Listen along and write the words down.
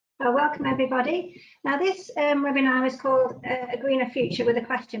Welcome everybody. Now this webinar is called A Greener Future with a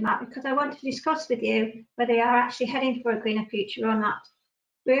question mark because I want to discuss with you whether you are actually heading for a greener future or not.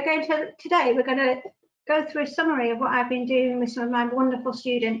 Today we're going to go through a summary of what I've been doing with some of my wonderful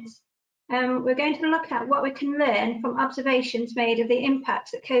students. We're going to look at what we can learn from observations made of the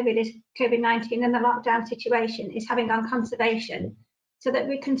impacts that COVID-19 and the lockdown situation is having on conservation, so that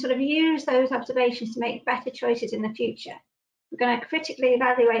we can sort of use those observations to make better choices in the future. We're going to critically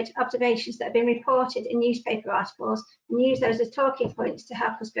evaluate observations that have been reported in newspaper articles and use those as talking points to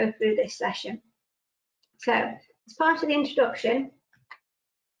help us go through this session. So, as part of the introduction,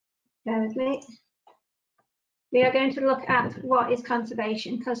 bear with me, we are going to look at what is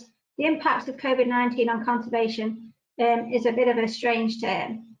conservation, because the impacts of COVID-19 on conservation is a bit of a strange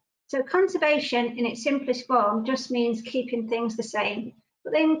term. So conservation in its simplest form just means keeping things the same.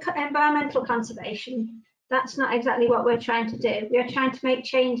 But in environmental conservation, that's not exactly what we're trying to do. We are trying to make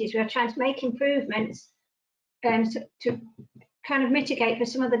changes, we are trying to make improvements to kind of mitigate for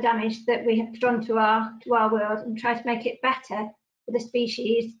some of the damage that we have done to our world and try to make it better for the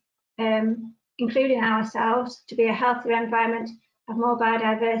species, including ourselves, to be a healthier environment, have more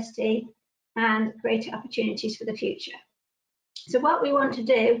biodiversity and greater opportunities for the future. So what we want to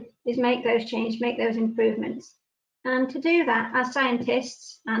do is make those changes, make those improvements. And to do that, as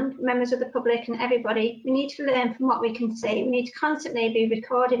scientists and members of the public and everybody, we need to learn from what we can see. We need to constantly be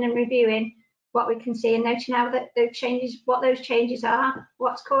recording and reviewing what we can see and noting out that those changes, what those changes are,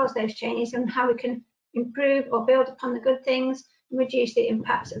 what's caused those changes, and how we can improve or build upon the good things and reduce the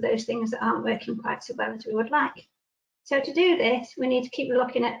impacts of those things that aren't working quite so well as we would like. So to do this, we need to keep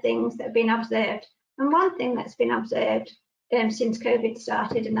looking at things that have been observed. And one thing that's been observed since COVID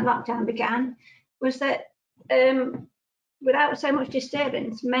started and the lockdown began was that without so much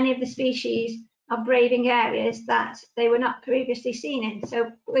disturbance, many of the species are braving areas that they were not previously seen in.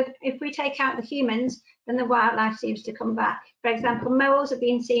 So if we take out the humans, then the wildlife seems to come back. For example, moles have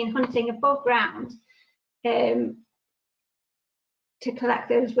been seen hunting above ground to collect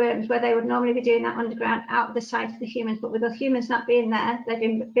those worms, where they would normally be doing that underground out of the sight of the humans. But with the humans not being there, they've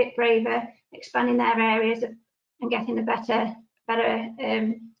been a bit braver, expanding their areas and getting a better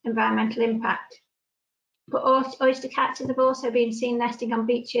environmental impact. But oyster catchers have also been seen nesting on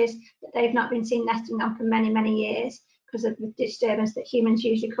beaches that they've not been seen nesting on for many, many years because of the disturbance that humans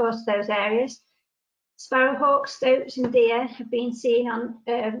usually cause to those areas. Sparrowhawks, stoats and deer have been seen on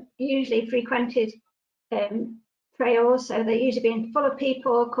usually frequented trails, so they're usually being full of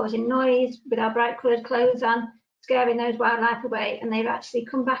people, causing noise with our bright coloured clothes on, scaring those wildlife away, and they've actually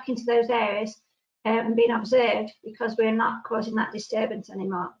come back into those areas and been observed because we're not causing that disturbance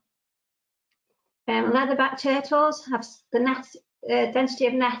anymore. Leatherback turtles have the density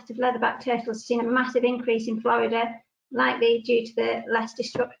of nests of leatherback turtles seen a massive increase in Florida, likely due to the less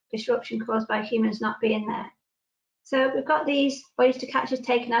disruption caused by humans not being there. So we've got these oyster catchers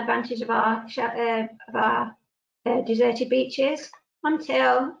taking advantage of our deserted beaches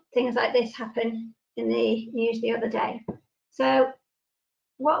until things like this happen in the news the other day. So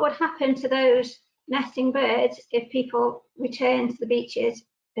what would happen to those nesting birds if people return to the beaches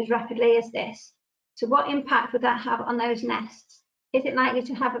as rapidly as this? So what impact would that have on those nests? Is it likely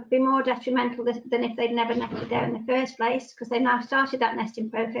to be more detrimental than if they'd never nested there in the first place? Because they've now started that nesting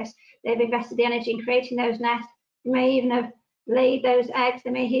process, they've invested the energy in creating those nests, they may even have laid those eggs,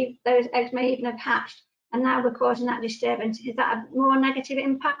 those eggs may even have hatched, and now we're causing that disturbance. Is that a more negative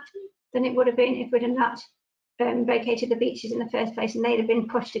impact than it would have been if we'd have not vacated the beaches in the first place and they'd have been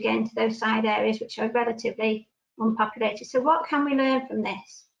pushed again to those side areas which are relatively unpopulated? So what can we learn from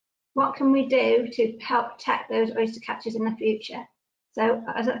this? What can we do to help protect those oyster catchers in the future? So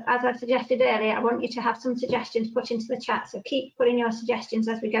as I suggested earlier, I want you to have some suggestions put into the chat, so keep putting your suggestions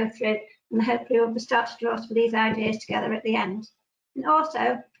as we go through, and hopefully we'll start to draw some of these ideas together at the end. And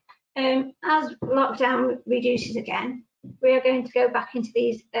also, as lockdown reduces again, we are going to go back into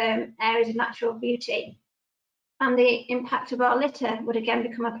these areas of natural beauty, and the impact of our litter would again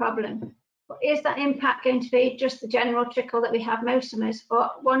become a problem. But is that impact going to be just the general trickle that we have most summers,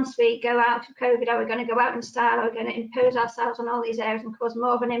 or once we go out of COVID, are we going to go out in style, are we going to impose ourselves on all these areas and cause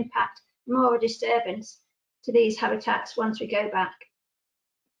more of an impact, more of a disturbance to these habitats once we go back?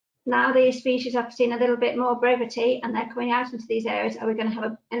 Now these species have seen a little bit more brevity and they're coming out into these areas, are we going to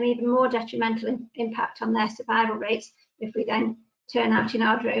have an even more detrimental impact on their survival rates if we then turn out in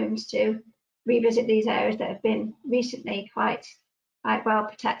our drones to revisit these areas that have been recently quite well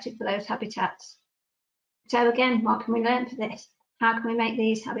protected for those habitats? So again, what can we learn from this? How can we make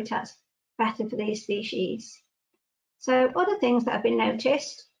these habitats better for these species? So other things that have been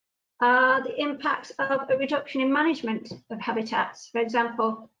noticed are the impacts of a reduction in management of habitats. For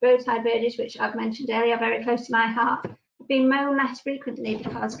example, roadside verges, which I've mentioned earlier, are very close to my heart, have been mown less frequently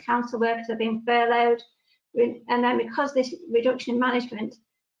because council workers have been furloughed. And then because this reduction in management,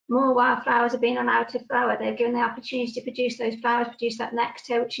 more wildflowers have been allowed to flower. They're given the opportunity to produce those flowers, produce that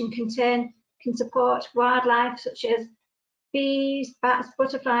nectar, which in turn can support wildlife such as bees, bats,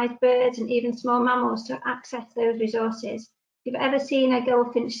 butterflies, birds, and even small mammals to access those resources. If you've ever seen a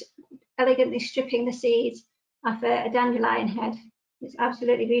goldfinch elegantly stripping the seeds off a dandelion head, it's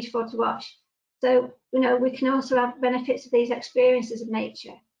absolutely beautiful to watch. So, we can also have benefits of these experiences of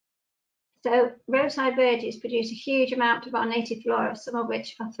nature. So roadside verges produce a huge amount of our native flora, some of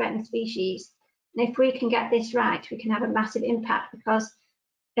which are threatened species. And if we can get this right, we can have a massive impact, because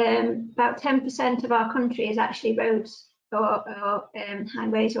about 10% of our country is actually roads or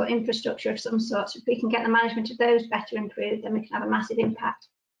highways or infrastructure of some sort. So if we can get the management of those better improved, then we can have a massive impact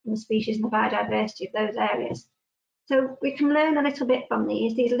on the species and the biodiversity of those areas. So we can learn a little bit from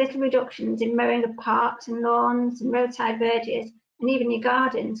these little reductions in mowing of parks and lawns and roadside verges, and even your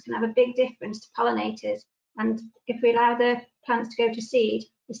gardens can have a big difference to pollinators. And if we allow the plants to go to seed,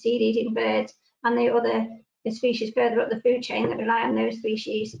 the seed-eating birds and the species further up the food chain that rely on those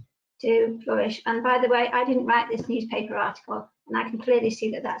species to flourish. And by the way, I didn't write this newspaper article, and I can clearly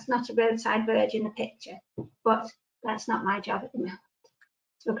see that that's not a roadside verge in the picture, but that's not my job at the moment.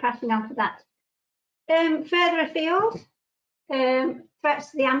 So we're crashing on for that. Further afield,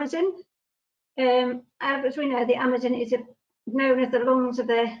 threats to the Amazon. As we know, the Amazon is known as the lungs of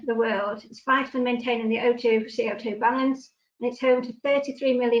the world. It's vital in maintaining the O2-CO2 balance, and it's home to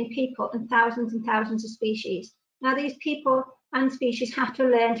 33 million people and thousands of species. Now, these people and species have to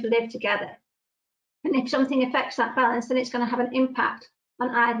learn to live together. And if something affects that balance, then it's going to have an impact on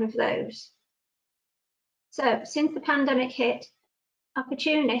either of those. So since the pandemic hit,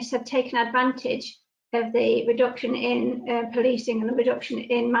 opportunists have taken advantage of the reduction in policing and the reduction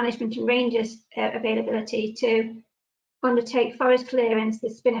in management and rangers availability to undertake forest clearance.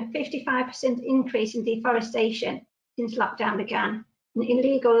 There's been a 55% increase in deforestation since lockdown began. And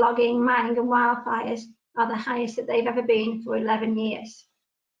illegal logging, mining and wildfires are the highest that they've ever been for 11 years.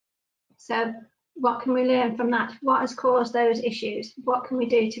 So what can we learn from that? What has caused those issues? What can we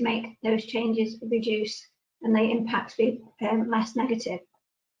do to make those changes reduce and the impacts be less negative?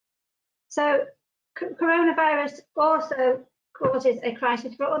 So coronavirus also causes a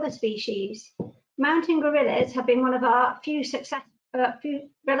crisis for other species. Mountain gorillas have been one of our few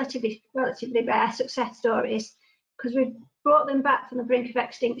relatively rare success stories, because we've brought them back from the brink of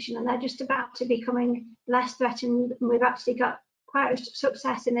extinction, and they're just about to becoming less threatened. And we've actually got quite a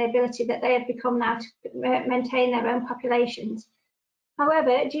success in the ability that they have become now to maintain their own populations.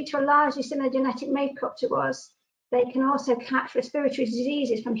 However, due to a largely similar genetic makeup to us, they can also catch respiratory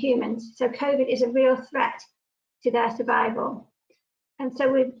diseases from humans. So COVID is a real threat to their survival. And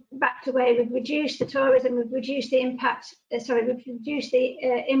so we've backed away, we've reduced the tourism, we've reduced the impact, we've reduced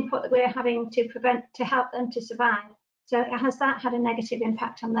the input that we're having to help them to survive. So has that had a negative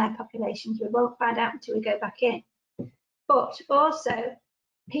impact on their populations? We won't find out until we go back in. But also,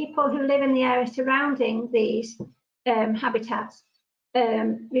 people who live in the area surrounding these habitats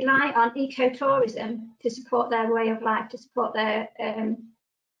rely on ecotourism to support their way of life, to support their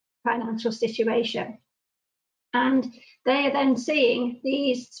financial situation. And they are then seeing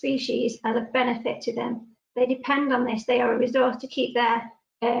these species as a benefit to them. They depend on this. They are a resource to keep their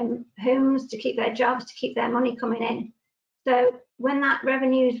homes, to keep their jobs, to keep their money coming in. So when that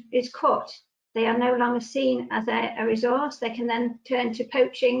revenue is cut, they are no longer seen as a resource. They can then turn to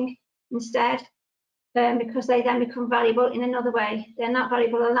poaching instead, because they then become valuable in another way. They're not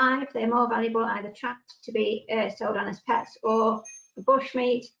valuable alive. They're more valuable either trapped to be sold on as pets, or for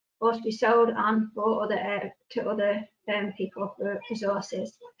bushmeat, or to be sold on for to other people for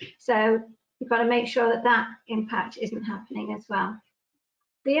resources. So you've got to make sure that that impact isn't happening as well.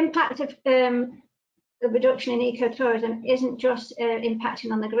 The impact of the reduction in ecotourism isn't just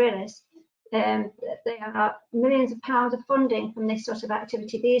impacting on the gorillas. There are millions of pounds of funding from this sort of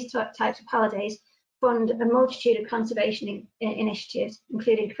activity. These types of holidays fund a multitude of conservation initiatives,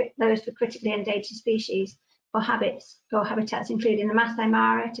 including those for critically endangered species or habitats, including the Masai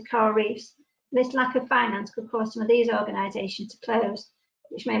Mara to coral reefs. This lack of finance could cause some of these organisations to close,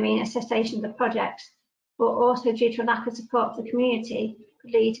 which may mean a cessation of the projects, but also due to a lack of support for the community,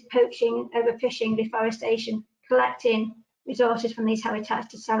 could lead to poaching, overfishing, deforestation, collecting resources from these habitats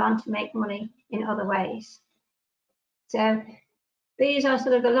to sell on to make money in other ways. So these are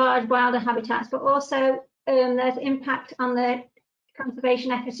sort of the large wilder habitats, but also there's impact on the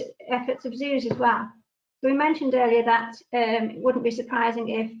conservation efforts of zoos as well. So we mentioned earlier that it wouldn't be surprising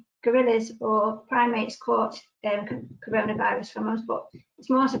if gorillas or primates caught coronavirus from us, but it's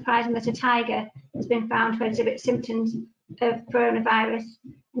more surprising that a tiger has been found to exhibit symptoms of coronavirus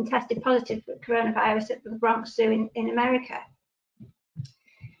and tested positive for coronavirus at the Bronx Zoo in America.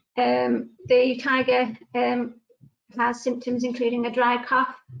 The tiger has symptoms including a dry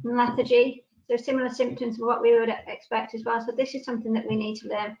cough and lethargy, so similar symptoms to what we would expect as well. So this is something that we need to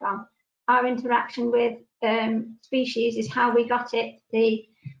learn from. Our interaction with species is how we got it. The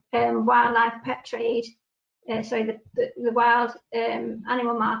wildlife pet trade, the wild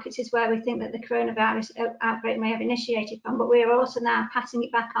animal markets is where we think that the coronavirus outbreak may have initiated from, but we are also now passing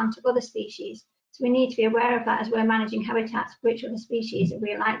it back on to other species. So we need to be aware of that as we're managing habitats, which other species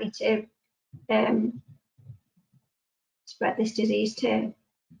we are likely to spread this disease to.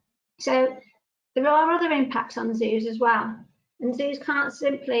 So there are other impacts on zoos as well. And zoos can't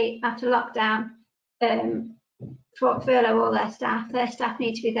simply, after lockdown, furlough all their staff. Their staff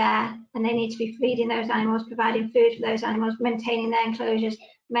need to be there and they need to be feeding those animals, providing food for those animals, maintaining their enclosures,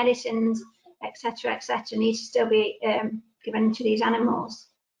 medicines, etc., need to still be given to these animals.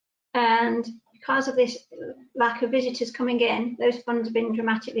 And because of this lack of visitors coming in, those funds have been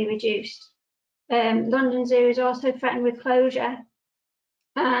dramatically reduced. London Zoo is also threatened with closure,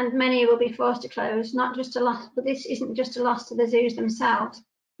 and many will be forced to close, not just a loss, but this isn't just a loss to the zoos themselves,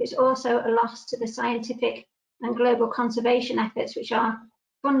 it's also a loss to the scientific and global conservation efforts which are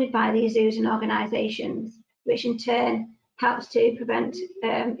funded by these zoos and organisations, which in turn helps to prevent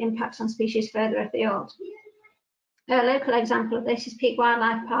impacts on species further afield. A local example of this is Peak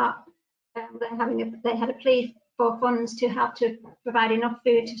Wildlife Park. They had a plea for funds to help to provide enough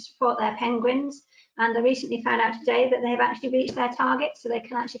food to support their penguins, and I recently found out today that they have actually reached their target, so they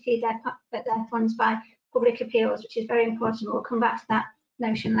can actually feed their funds by public appeals, which is very important. We'll come back to that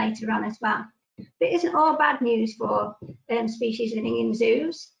notion later on as well. But it isn't all bad news for species living in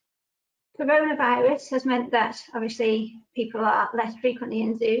zoos. Coronavirus has meant that obviously people are less frequently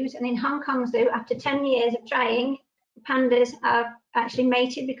in zoos, and in Hong Kong Zoo, after 10 years of trying, the pandas have actually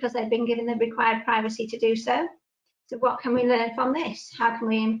mated because they've been given the required privacy to do so. So what can we learn from this? How can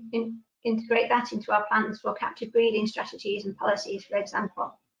we integrate that into our plans for captive breeding strategies and policies, for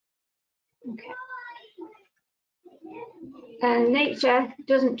example? Okay. And nature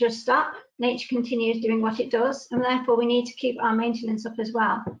doesn't just stop, nature continues doing what it does, and therefore we need to keep our maintenance up as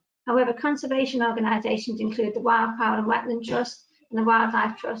well. However, conservation organisations include the Wildfowl and Wetland Trust and the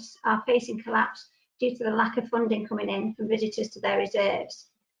Wildlife Trusts are facing collapse due to the lack of funding coming in from visitors to their reserves.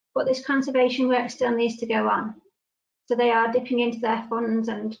 But this conservation work still needs to go on. So they are dipping into their funds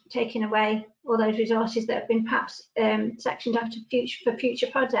and taking away all those resources that have been perhaps sectioned off for future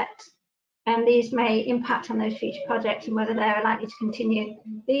projects. And these may impact on those future projects and whether they are likely to continue.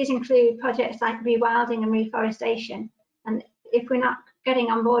 These include projects like rewilding and reforestation. And if we're not getting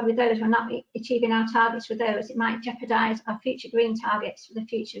on board with those, we're not achieving our targets with those, it might jeopardise our future green targets for the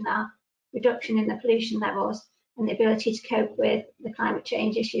future and our reduction in the pollution levels and the ability to cope with the climate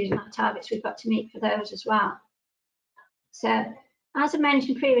change issues and our targets we've got to meet for those as well. So, as I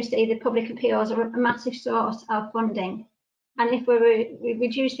mentioned previously, the public appeals are a massive source of funding. And if we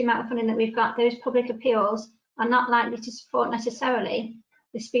reduce the amount of funding that we've got, those public appeals are not likely to support necessarily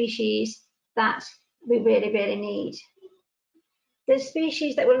the species that we really, really need. The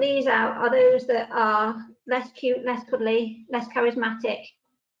species that will lose out are those that are less cute, less cuddly, less charismatic.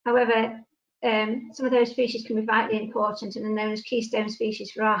 However, some of those species can be vitally important and are known as keystone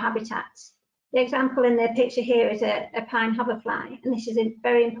species for our habitats. The example in the picture here is a pine hoverfly, and this is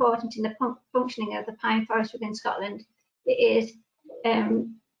very important in the functioning of the pine forest within Scotland. It is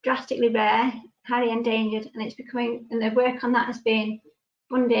drastically rare, highly endangered, and it's becoming, and the work on that has been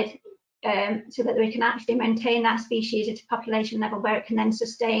funded so that we can actually maintain that species at a population level where it can then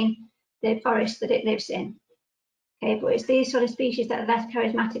sustain the forest that it lives in. Okay, but it's these sort of species that are less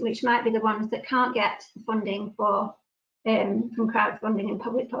charismatic, which might be the ones that can't get funding for from crowdfunding and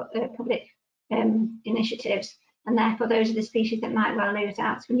public initiatives, and therefore those are the species that might well lose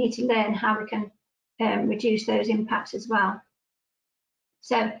out. So we need to learn how we can reduce those impacts as well.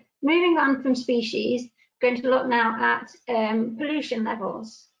 So moving on from species, we're going to look now at pollution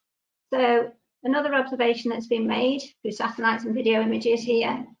levels. So another observation that's been made through satellites and video images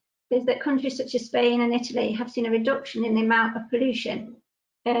here is that countries such as Spain and Italy have seen a reduction in the amount of pollution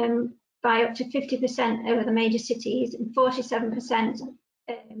by up to 50% over the major cities and 47%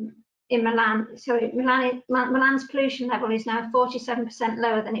 in Milan. So Milan's pollution level is now 47%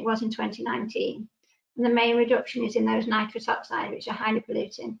 lower than it was in 2019. And the main reduction is in those nitrous oxides, which are highly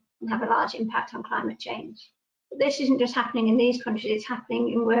polluting and have a large impact on climate change. But this isn't just happening in these countries, it's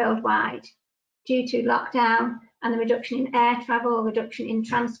happening worldwide. Due to lockdown, and the reduction in air travel, reduction in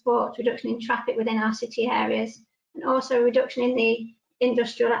transport, reduction in traffic within our city areas, and also a reduction in the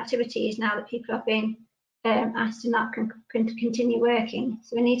industrial activities now that people have been asked to not continue working.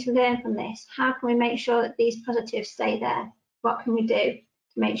 So we need to learn from this. How can we make sure that these positives stay there? What can we do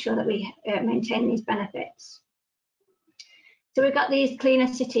to make sure that we maintain these benefits? So we've got these cleaner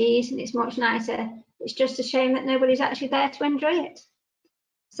cities and it's much nicer. It's just a shame that nobody's actually there to enjoy it.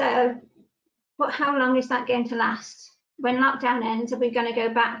 So how long is that going to last? When lockdown ends, are we going to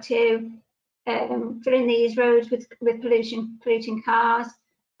go back to filling these roads with polluting cars?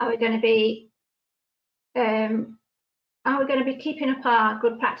 Are we going to be keeping up our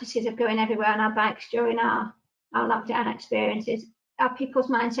good practices of going everywhere on our bikes during our lockdown experiences? Are people's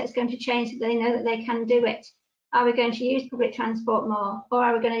mindsets going to change so they know that they can do it? Are we going to use public transport more, or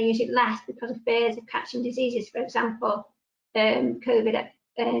are we going to use it less because of fears of catching diseases, for example, COVID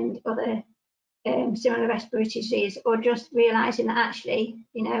and other similar respiratory disease, or just realising that actually,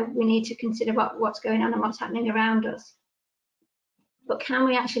 you know, we need to consider what's going on and what's happening around us? But can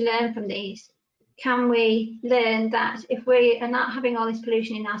we actually learn from these? Can we learn that if we are not having all this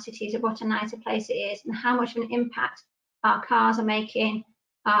pollution in our cities, what a nicer place it is, and how much of an impact our cars are making,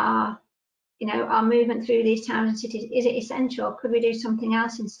 our movement through these towns and cities? Is it essential? Could we do something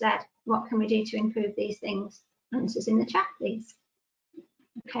else instead? What can we do to improve these things? Answers in the chat, please.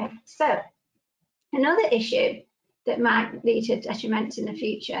 Okay, so another issue that might lead to detriments in the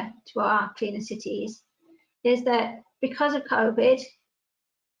future to our cleaner cities is that because of COVID,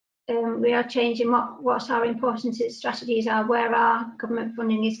 we are changing what our important strategies are, where our government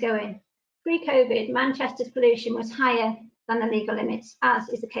funding is going. Pre-COVID, Manchester's pollution was higher than the legal limits, as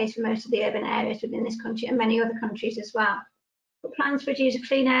is the case for most of the urban areas within this country and many other countries as well. But plans to produce a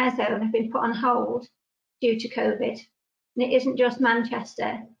clean air zone have been put on hold due to COVID. And it isn't just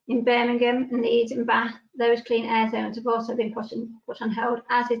Manchester. In Birmingham and Leeds and Bath, those clean air zones have also been put on hold,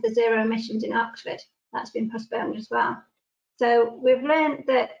 as is the zero emissions in Oxford. That's been postponed as well. So we've learned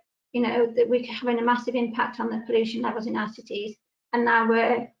that, you know, that we're having a massive impact on the pollution levels in our cities, and now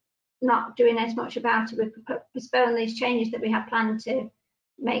we're not doing as much about it. We've postponed these changes that we had planned to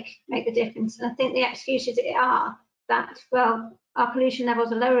make the difference. And I think the excuses are that, well, our pollution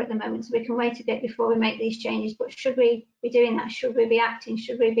levels are lower at the moment, so we can wait a bit before we make these changes. But should we be doing that? Should we be acting?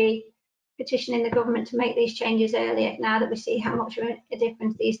 Should we be petitioning the government to make these changes earlier, now that we see how much of a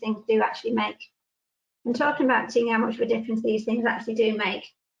difference these things do actually make? And talking about seeing how much of a difference these things actually do make,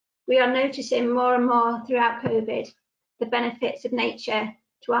 we are noticing more and more throughout COVID the benefits of nature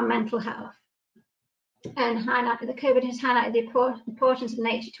to our mental health. And the COVID has highlighted the importance of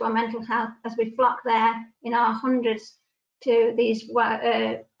nature to our mental health as we flock there in our hundreds to these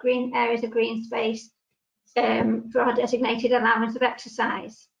green areas of green space for our designated allowance of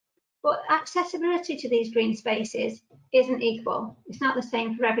exercise. But accessibility to these green spaces isn't equal. It's not the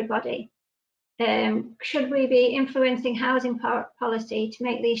same for everybody. Should we be influencing housing policy to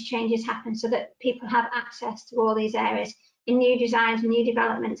make these changes happen so that people have access to all these areas? In new designs and new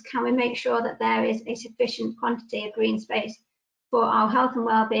developments, can we make sure that there is a sufficient quantity of green space for our health and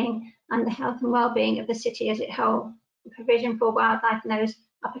well-being and the health and well-being of the city as a whole? The provision for wildlife and those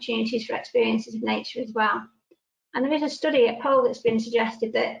opportunities for experiences of nature as well. And there is a study, a poll that's been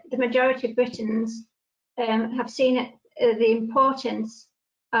suggested that the majority of Britons have seen the importance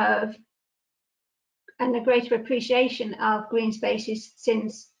of and a greater appreciation of green spaces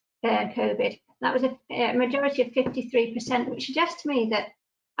since COVID. That was a majority of 53%, which suggests to me that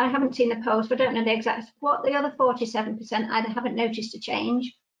I haven't seen the polls, so I don't know the exact, what the other 47% either haven't noticed a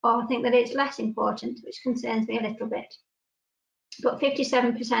change or think that it's less important, which concerns me a little bit. But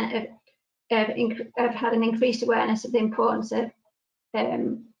 57% have had an increased awareness of the importance of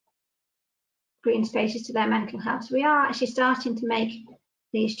green spaces to their mental health. So we are actually starting to make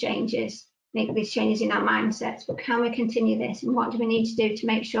these changes in our mindsets, but can we continue this, and what do we need to do to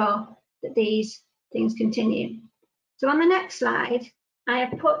make sure that these things continue? So on the next slide, I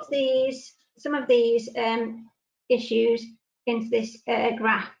have put some of these issues into this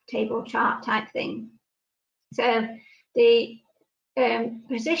graph table chart type thing. So the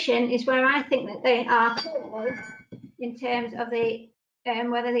position is where I think that they are in terms of the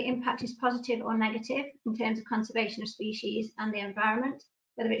whether the impact is positive or negative in terms of conservation of species and the environment,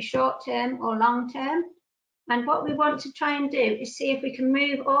 whether it's short term or long term. And what we want to try and do is see if we can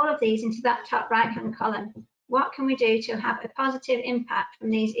move all of these into that top right hand column. What can we do to have a positive impact from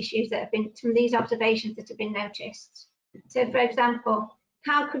these issues that have been, from these observations that have been noticed? So for example,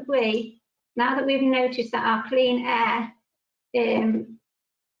 how could we, now that we've noticed that our clean air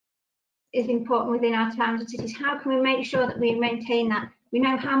is important within our towns and cities, how can we make sure that we maintain that? We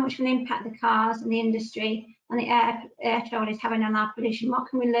know how much of an impact the cars and the industry and the air travel is having on our pollution? What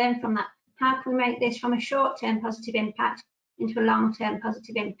can we learn from that? How can we make this from a short-term positive impact into a long-term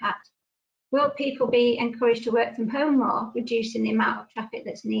positive impact? Will people be encouraged to work from home more, reducing the amount of traffic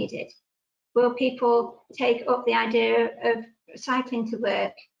that's needed? Will people take up the idea of cycling to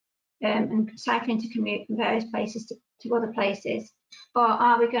work and cycling to commute from various places to other places? Or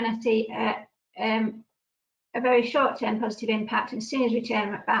are we going to see a very short-term positive impact, and as soon as we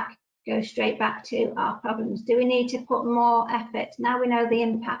turn it back, go straight back to our problems? Do we need to put more effort? Now we know the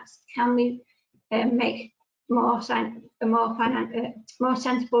impacts. Can we make more sensible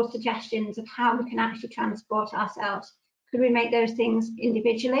suggestions of how we can actually transport ourselves? Could we make those things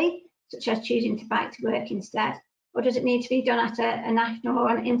individually, such as choosing to bike to work instead? Or does it need to be done at a national or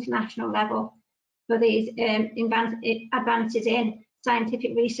an international level for these advances in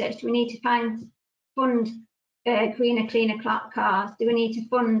scientific research? Do we need to fund greener, cleaner cars? Do we need to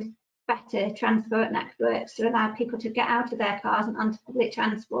fund better transport networks to allow people to get out of their cars and onto public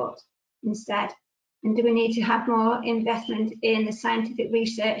transport instead? And do we need to have more investment in the scientific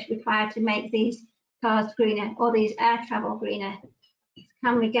research required to make these cars greener or these air travel greener?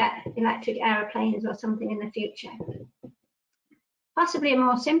 Can we get electric aeroplanes or something in the future? Possibly a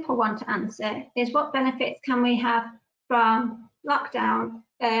more simple one to answer is, what benefits can we have from lockdown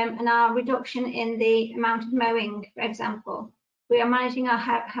and our reduction in the amount of mowing, for example? We are managing our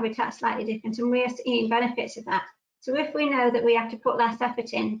habitat slightly different, and we are seeing benefits of that. So if we know that we have to put less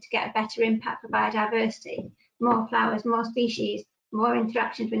effort in to get a better impact for biodiversity, more flowers, more species, more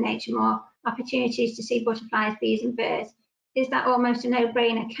interactions with nature, more opportunities to see butterflies, bees and birds, is that almost a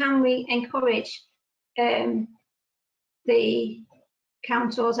no-brainer? Can we encourage the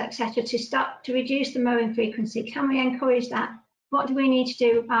councils, etc., to reduce the mowing frequency? Can we encourage that? What do we need to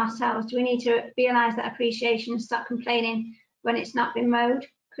do ourselves? Do we need to realise that appreciation and stop complaining when it's not been mowed?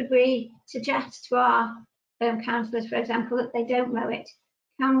 Could we suggest to our councillors, for example, that they don't mow it?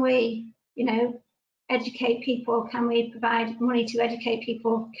 Can we, educate people? Can we provide money to educate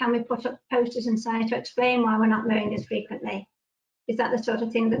people? Can we put up posters and signs to explain why we're not mowing as frequently? Is that the sort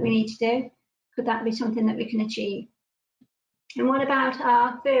of thing that we need to do? Could that be something that we can achieve? And what about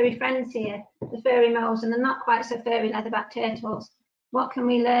our furry friends here, the furry moles and the not quite so furry leatherback turtles? What can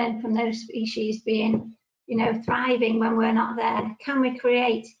we learn from those species being, thriving when we're not there? Can we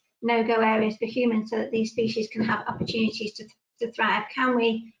create no-go areas for humans so that these species can have opportunities to thrive? Can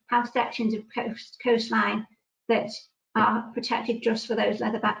we have sections of coastline that are protected just for those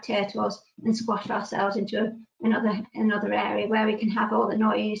leatherback turtles and squash ourselves into another area where we can have all the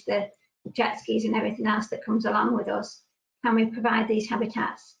noise, the jet skis and everything else that comes along with us? Can we provide these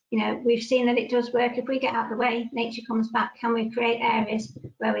habitats? We've seen that it does work. If we get out of the way, nature comes back. Can we create areas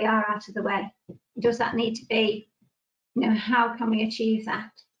where we are out of the way? Does that need to be, how can we achieve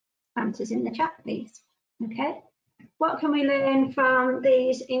that? Answers in the chat, please. Okay. What can we learn from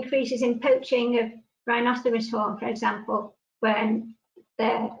these increases in poaching of rhinoceros horn, for example, when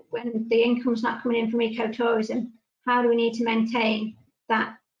the income's not coming in from ecotourism? How do we need to maintain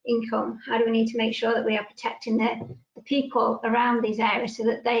that income? How do we need to make sure that we are protecting the people around these areas so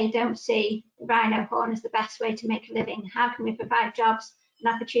that they don't see rhino horn as the best way to make a living? How can we provide jobs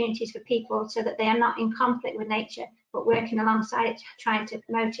and opportunities for people so that they are not in conflict with nature, but working alongside it, trying to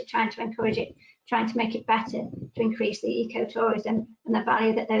promote it, trying to encourage it, trying to make it better, to increase the ecotourism and the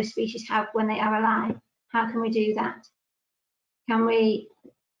value that those species have when they are alive? How can we do that? Can we,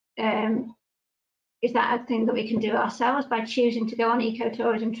 is that a thing that we can do ourselves by choosing to go on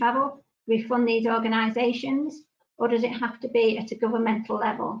ecotourism travel? Do we fund these organisations, or does it have to be at a governmental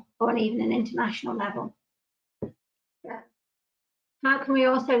level or even an international level? How can we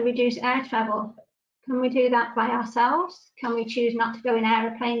also reduce air travel? Can we do that by ourselves? Can we choose not to go in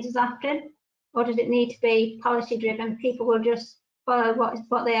aeroplanes as often? Or does it need to be policy driven? People will just follow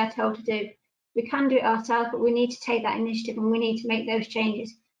what they are told to do. We can do it ourselves, but we need to take that initiative and we need to make those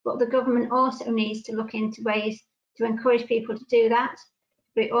changes. But the government also needs to look into ways to encourage people to do that.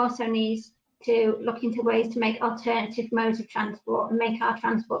 But it also needs to look into ways to make alternative modes of transport and make our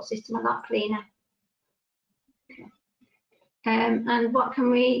transport system a lot cleaner. And what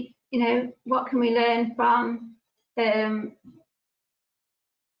can we, what can we learn from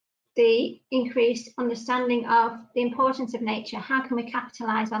the increased understanding of the importance of nature? How can we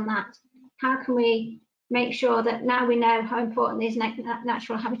capitalise on that? How can we make sure that now we know how important these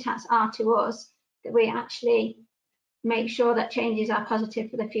natural habitats are to us, that we actually make sure that changes are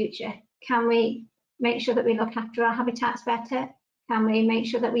positive for the future? Can we make sure that we look after our habitats better? Can we make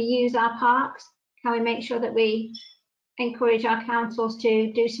sure that we use our parks? Can we make sure that we encourage our councils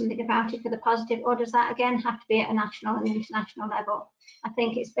to do something about it for the positive, or does that again have to be at a national and international level? I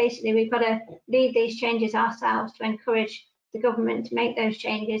think it's basically we've got to lead these changes ourselves to encourage the government to make those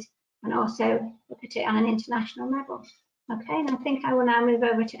changes and also look at it on an international level. Okay, and I think I will now move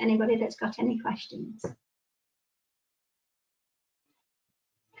over to anybody that's got any questions.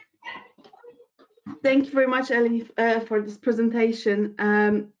 Thank you very much, Ellie, for this presentation.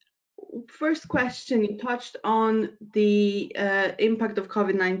 First question, you touched on the impact of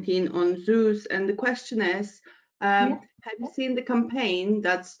COVID-19 on zoos, and the question is, have you seen the campaign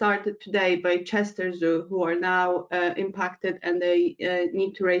that started today by Chester Zoo, who are now impacted and they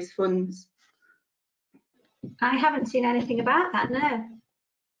need to raise funds? I haven't seen anything about that, no.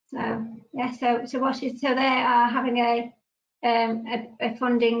 So yeah, so they are having a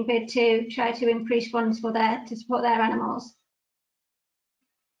funding bid to try to increase funds for to support their animals.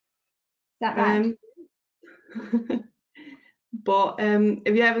 Is that right? But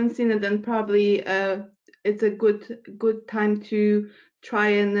if you haven't seen it, then probably it's a good time to try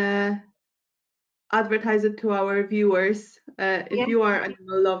and advertise it to our viewers. If you are an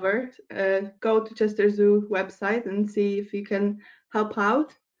animal lover, go to Chester Zoo website and see if you can help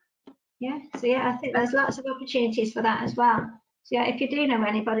out. Yeah, so yeah, I think there's lots of opportunities for that as well. So yeah, if you do know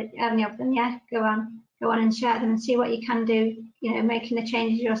any of them, yeah, go on and share them and see what you can do, you know, making the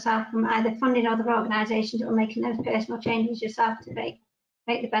changes yourself from either funding other organisations or making those personal changes yourself to make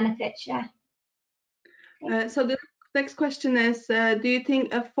the benefits, yeah. So the next question is, do you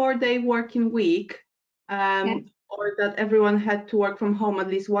think a 4-day working week or that everyone had to work from home at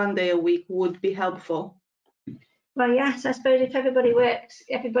least 1 day a week would be helpful? Well, yes, I suppose if everybody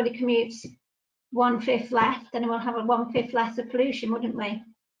commutes 1/5 less, then we'll have a 1/5 less of pollution, wouldn't we?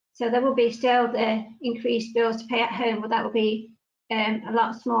 So there will be still the increased bills to pay at home, but that will be a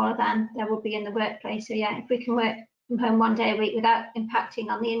lot smaller than there will be in the workplace. So yeah, if we can work from home 1 day a week without impacting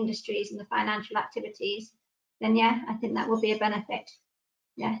on the industries and the financial activities, then yeah, I think that will be a benefit.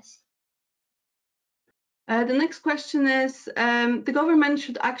 Yes. The next question is, the government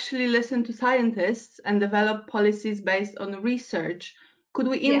should actually listen to scientists and develop policies based on research. Could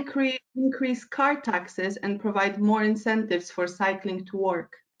we increase car taxes and provide more incentives for cycling to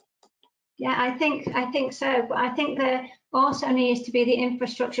work? Yeah, I think so. But I think there also needs to be the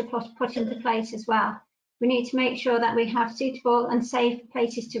infrastructure put into place as well. We need to make sure that we have suitable and safe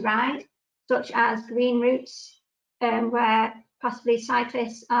places to ride, such as green routes, where possibly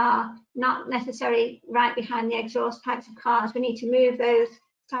cyclists are not necessarily right behind the exhaust pipes of cars. We need to move those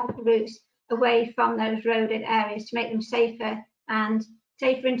cycle routes away from those roaded areas to make them safer, and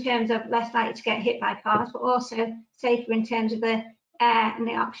safer in terms of less likely to get hit by cars, but also safer in terms of the air and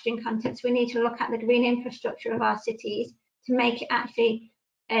the oxygen content. So we need to look at the green infrastructure of our cities to make it actually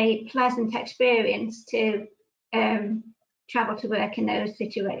a pleasant experience to travel to work in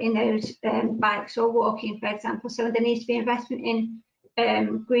those bikes or walking, for example. So there needs to be investment in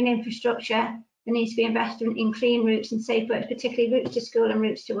green infrastructure. There needs to be investment in clean routes and safe routes, particularly routes to school and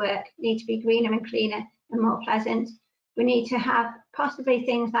routes to work need to be greener and cleaner and more pleasant. We need to have possibly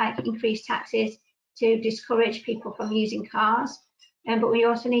things like increased taxes to discourage people from using cars. But we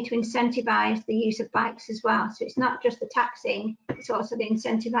also need to incentivise the use of bikes as well. So it's not just the taxing, it's also the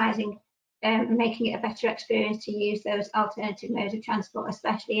incentivising and making it a better experience to use those alternative modes of transport,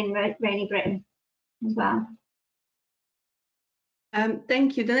 especially in rainy Britain as well.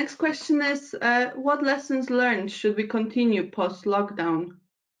 Thank you. The next question is, what lessons learned should we continue post-lockdown?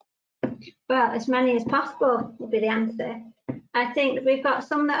 Well, as many as possible would be the answer. I think we've got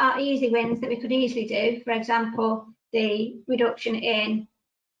some that are easy wins that we could easily do. For example, the reduction in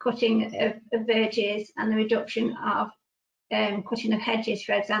cutting of verges and the reduction of cutting of hedges,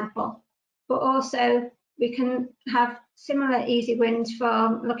 for example. But also we can have similar easy wins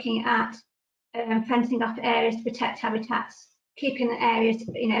from looking at fencing off areas to protect habitats, keeping the areas,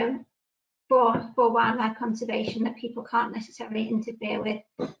 you know, for wildlife conservation that people can't necessarily interfere with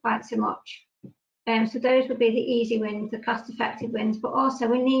quite so much. So those would be the easy wins, the cost-effective wins, but also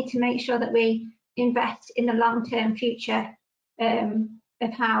we need to make sure that we invest in the long-term future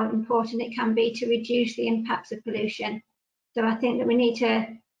of how important it can be to reduce the impacts of pollution. So I think that we need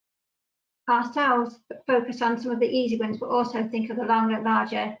to ourselves focus on some of the easy wins, but also think of the longer,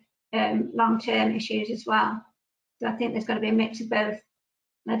 larger, long-term issues as well. So I think there's got to be a mix of both.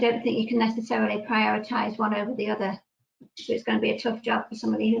 I don't think you can necessarily prioritise one over the other. So it's going to be a tough job for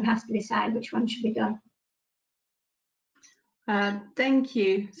somebody who has to decide which one should be done. Thank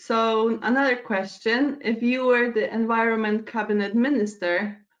you. So another question, if you were the Environment Cabinet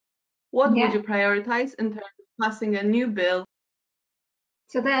Minister, what would you prioritise in terms of passing a new bill?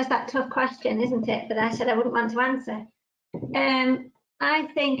 So there's that tough question, isn't it? But I said I wouldn't want to answer. I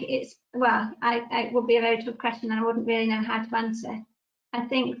think it's, well, it would be a very tough question and I wouldn't really know how to answer. I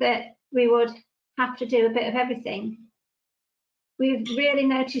think that we would have to do a bit of everything. We've really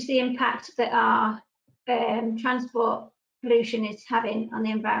noticed the impact that our transport pollution is having on the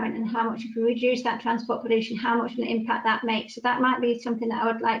environment, and how much, if we reduce that transport pollution, how much of an impact that makes. So that might be something that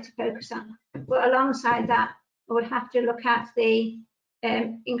I would like to focus on. But alongside that, I would have to look at the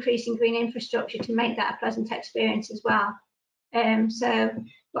increasing green infrastructure to make that a pleasant experience as well.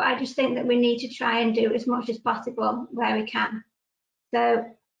 But I just think that we need to try and do as much as possible where we can. So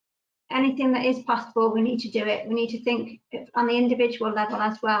anything that is possible, we need to do it. We need to think on the individual level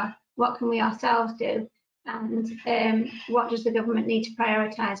as well. What can we ourselves do? And what does the government need to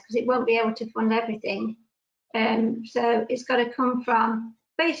prioritise? Because it won't be able to fund everything. So it's got to come from,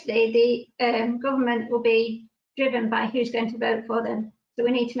 basically, the government will be driven by who's going to vote for them. So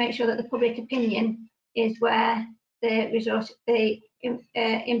we need to make sure that the public opinion is where the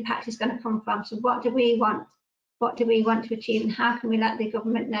impact is going to come from. So what do we want? What do we want to achieve, and how can we let the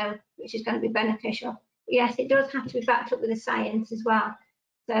government know which is going to be beneficial? But yes, it does have to be backed up with the science as well.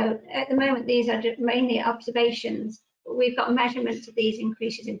 So at the moment, these are mainly observations, but we've got measurements of these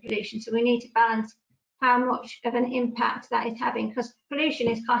increases in pollution. So we need to balance how much of an impact that is having, because pollution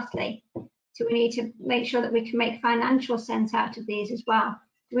is costly. So we need to make sure that we can make financial sense out of these as well.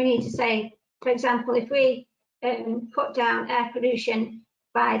 We need to say, for example, if we put down air pollution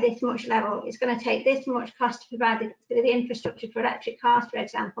by this much level, it's going to take this much cost to provide the infrastructure for electric cars, for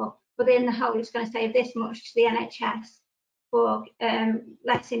example, but in the whole, it's going to save this much to the NHS for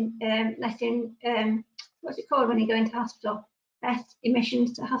less in what's it called when you go into hospital? Less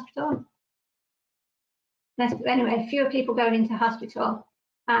emissions to hospital. Anyway, fewer people going into hospital,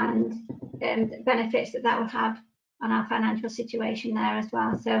 and the benefits that will have on our financial situation there as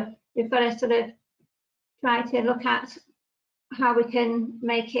well. So we've got to sort of try to look at how we can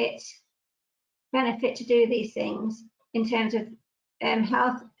make it benefit to do these things in terms of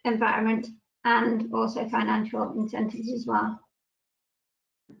health, environment, and also financial incentives as well.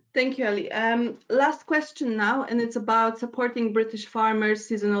 Thank you, Ali. Last question now, and it's about supporting British farmers'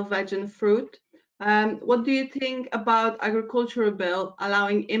 seasonal veg and fruit. What do you think about agricultural bill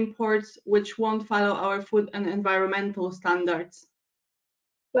allowing imports which won't follow our food and environmental standards?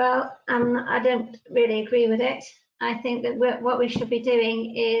 Well, I don't really agree with it. I think that what we should be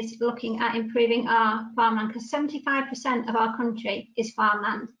doing is looking at improving our farmland, because 75% of our country is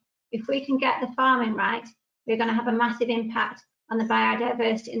farmland. If we can get the farming right, we're going to have a massive impact on the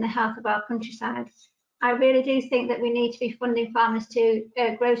biodiversity and the health of our countryside. I really do think that we need to be funding farmers to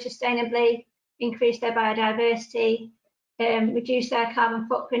grow sustainably, increase their biodiversity, reduce their carbon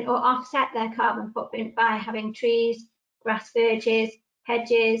footprint or offset their carbon footprint by having trees, grass verges,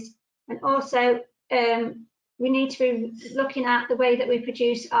 hedges, and also we need to be looking at the way that we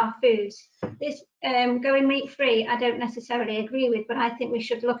produce our foods. This going meat-free, I don't necessarily agree with, but I think we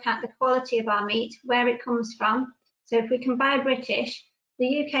should look at the quality of our meat, where it comes from. So if we can buy British,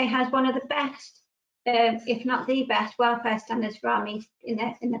 the UK has one of the best, if not the best, welfare standards for our meat in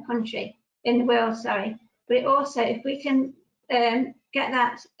the country, in the world, sorry. But it also, if we can get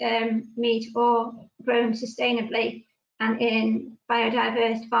that meat all grown sustainably and in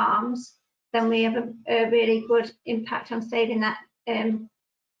biodiverse farms, then we have a really good impact on saving that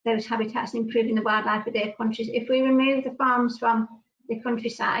those habitats and improving the wildlife of their countries. If we remove the farms from the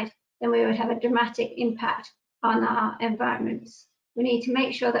countryside, then we would have a dramatic impact on our environments. We need to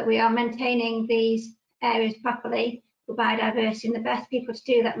make sure that we are maintaining these areas properly for biodiversity, and the best people to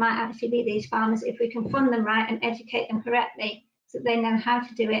do that might actually be these farmers if we can fund them right and educate them correctly so that they know how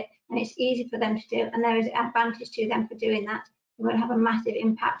to do it and it's easy for them to do, and there is an advantage to them for doing that. It will have a massive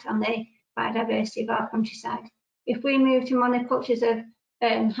impact on the biodiversity of our countryside. If we move to monocultures of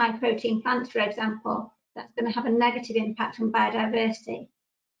high protein plants, for example, that's going to have a negative impact on biodiversity.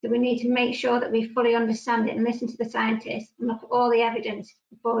 So we need to make sure that we fully understand it and listen to the scientists and look at all the evidence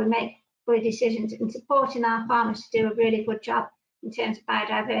before we make fully decisions, and supporting our farmers to do a really good job in terms of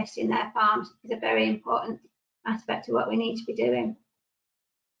biodiversity in their farms is a very important aspect of what we need to be doing.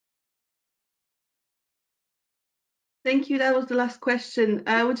 Thank you. That was the last question.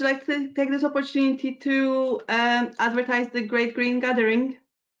 Would you like to take this opportunity to advertise the Great Green Gathering?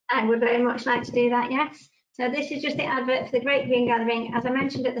 I would very much like to do that, yes. So this is just the advert for the Great Green Gathering. As I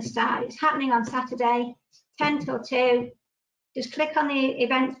mentioned at the start, it's happening on Saturday, 10 till 2. Just click on the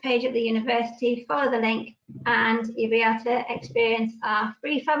events page at the university, follow the link, and you'll be able to experience our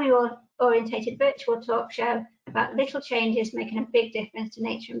free family-orientated virtual talk show about little changes making a big difference to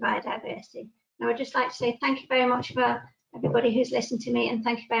nature and biodiversity. And I would just like to say thank you very much for everybody who's listened to me, and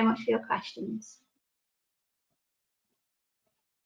thank you very much for your questions.